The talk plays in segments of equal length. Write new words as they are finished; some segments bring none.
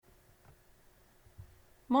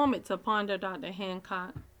moment to ponder, Dr.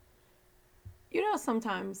 Hancock. You know,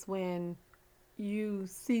 sometimes when you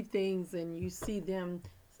see things and you see them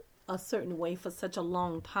a certain way for such a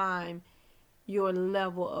long time, your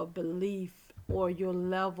level of belief or your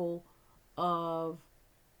level of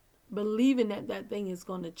believing that that thing is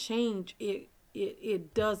going to change,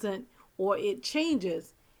 it doesn't, or it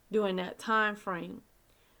changes during that time frame.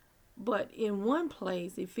 But in one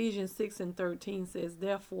place, Ephesians 6:13 says,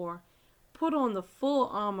 therefore, put on the full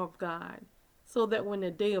armor of God, so that when the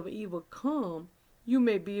day of evil come, you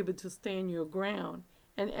may be able to stand your ground.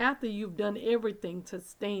 And after you've done everything to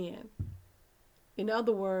stand. In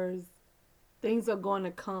other words, things are going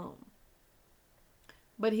to come.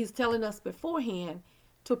 But he's telling us beforehand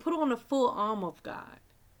to put on the full armor of God,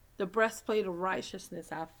 the breastplate of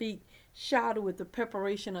righteousness, our feet shod with the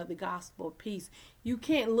preparation of the gospel of peace. You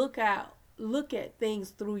can't look at things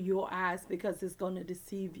through your eyes because it's going to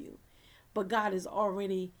deceive you. But God has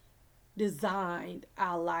already designed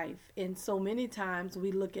our life. And so many times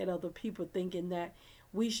we look at other people thinking that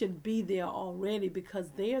we should be there already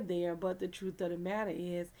because they're there. But the truth of the matter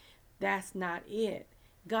is that's not it.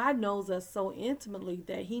 God knows us so intimately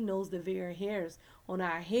that he knows the very hairs on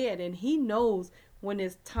our head. And he knows when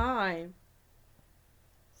it's time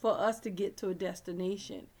for us to get to a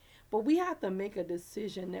destination. But we have to make a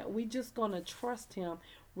decision that we just going to trust him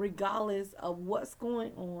regardless of what's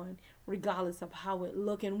going on, regardless of how it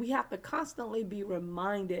looks. And we have to constantly be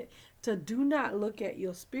reminded to do not look at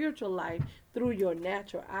your spiritual life through your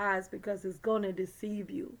natural eyes because it's going to deceive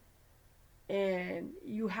you. And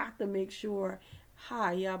you have to make sure,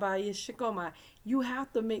 you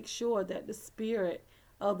have to make sure that the Spirit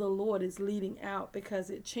of the Lord is leading out, because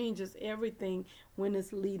it changes everything when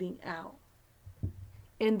it's leading out.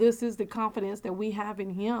 And this is the confidence that we have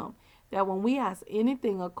in him, that when we ask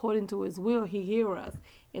anything according to his will, he hears us.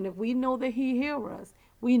 And if we know that he hears us,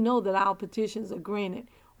 we know that our petitions are granted.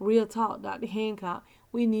 Real talk, Dr. Hancock.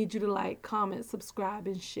 We need you to like, comment, subscribe,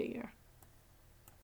 and share.